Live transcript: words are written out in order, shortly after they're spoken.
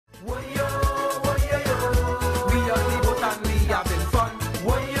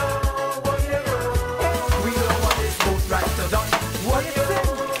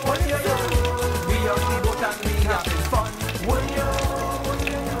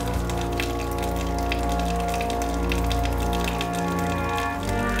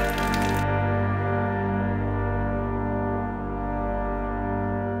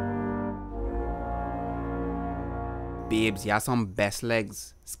Babes, you have some best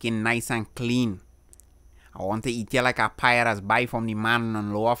legs. Skin nice and clean. I want to eat you like a pie that's buy from the man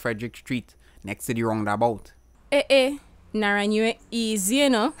on Lower Frederick Street, next to the roundabout. Naran, you ain't easy,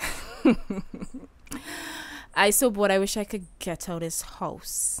 you know. I so bored, I wish I could get out of this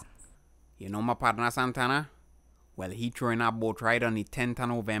house. You know my partner Santana? Well, he throwing a boat ride on the 10th of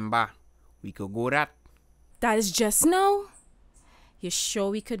November. We could go that. That is just now? You sure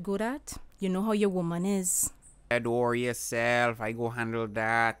we could go that? You know how your woman is. Don't worry yourself, I go handle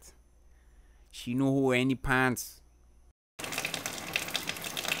that. She know who wear any pants.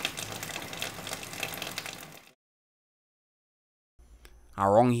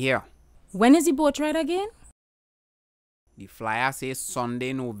 Around here. When is the boat ride again? The flyer says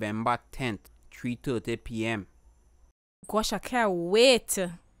Sunday, November 10th, 3:30 p.m. Gosh, I can't wait.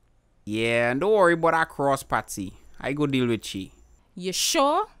 Yeah, and don't worry about that cross, Patsy. I go deal with she. You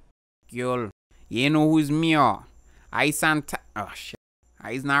sure? Girl, you know who's me, or? I Santana. Oh, shit.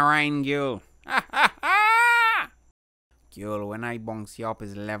 I's not Ryan, girl. Girl, when I bounce you up,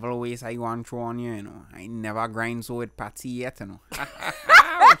 is level waist I go and throw on you, you know. I never grind so with Patsy yet, you know.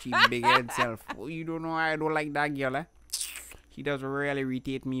 She big head self. Oh, you don't know I don't like that girl, eh? She does really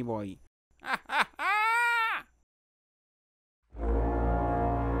irritate me, boy.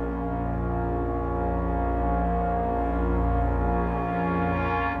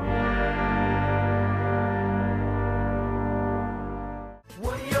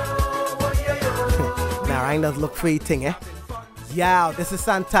 Now I does look for eating, eh? Yo, this is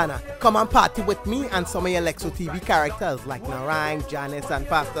Santana. Come and party with me and some of your Lexo TV characters like Narang, Janice, and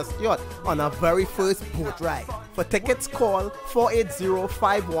Pastor Stuart on our very first boat ride. For tickets, call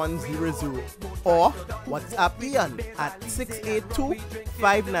 480-5100 or WhatsApp Ian at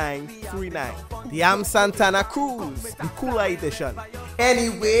 682-5939. The I'm Santana Cruise, the cooler edition.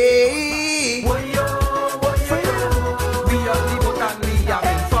 Anyway.